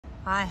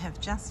I have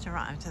just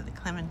arrived at the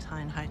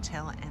Clementine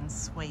Hotel and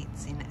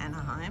Suites in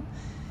Anaheim.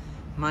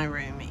 My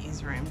room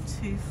is room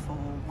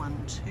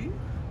 2412.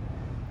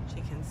 As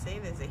you can see,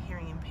 there's a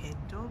hearing impaired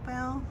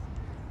doorbell.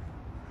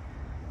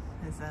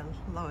 There's a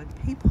lowered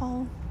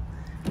peephole.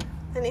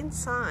 Then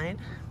inside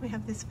we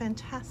have this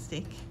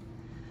fantastic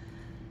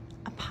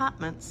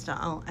apartment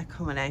style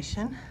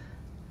accommodation,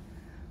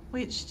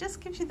 which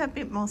just gives you that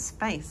bit more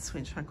space,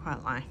 which I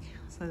quite like.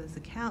 So there's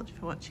a couch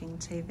for watching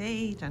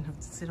TV. You don't have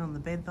to sit on the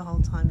bed the whole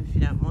time if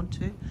you don't want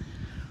to,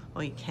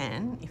 or you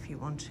can if you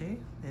want to.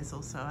 There's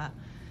also a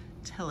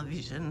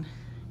television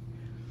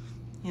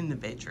in the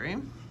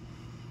bedroom,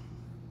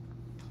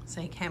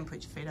 so you can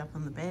put your feet up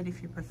on the bed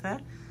if you prefer.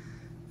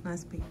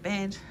 Nice big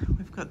bed.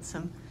 We've got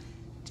some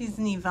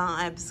Disney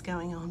vibes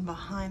going on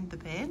behind the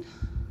bed.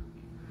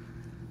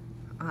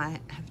 I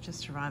have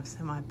just arrived,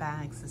 so my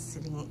bags are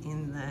sitting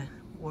in the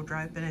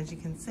wardrobe, but as you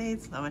can see,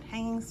 it's lowered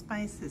hanging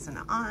space. There's an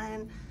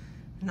iron,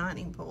 an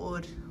ironing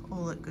board,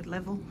 all at good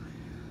level.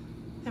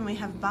 Then we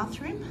have a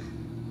bathroom,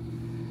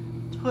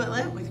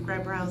 toilet with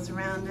grab rails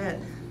around it,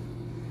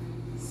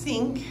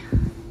 sink,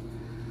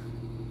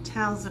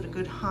 towels at a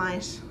good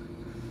height.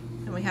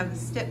 Then we have a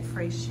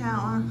step-free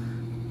shower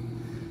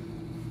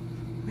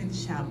with a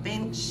shower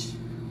bench,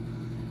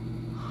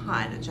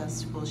 height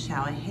adjustable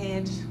shower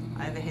head,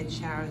 overhead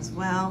shower as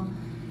well,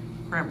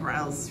 grab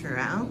rails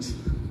throughout.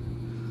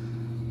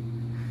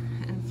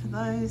 And for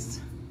those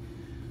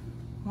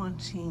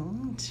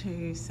wanting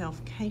to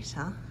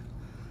self-cater,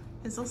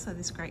 there's also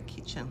this great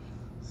kitchen.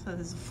 So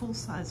there's a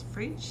full-size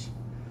fridge,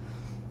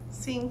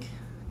 sink,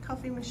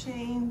 coffee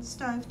machine,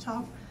 stove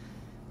top,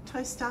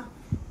 toaster,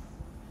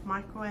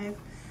 microwave,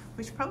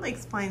 which probably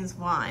explains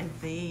why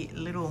the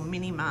little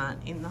mini mart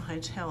in the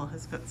hotel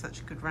has got such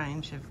a good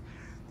range of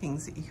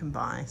things that you can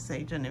buy. So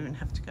you don't even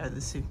have to go to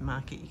the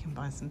supermarket. You can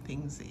buy some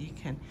things that you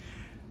can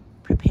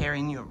prepare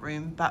in your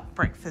room, but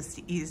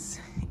breakfast is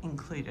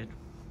included.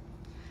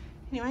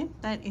 Anyway,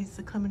 that is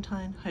the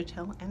Clementine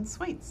Hotel and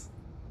Suites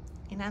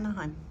in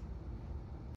Anaheim.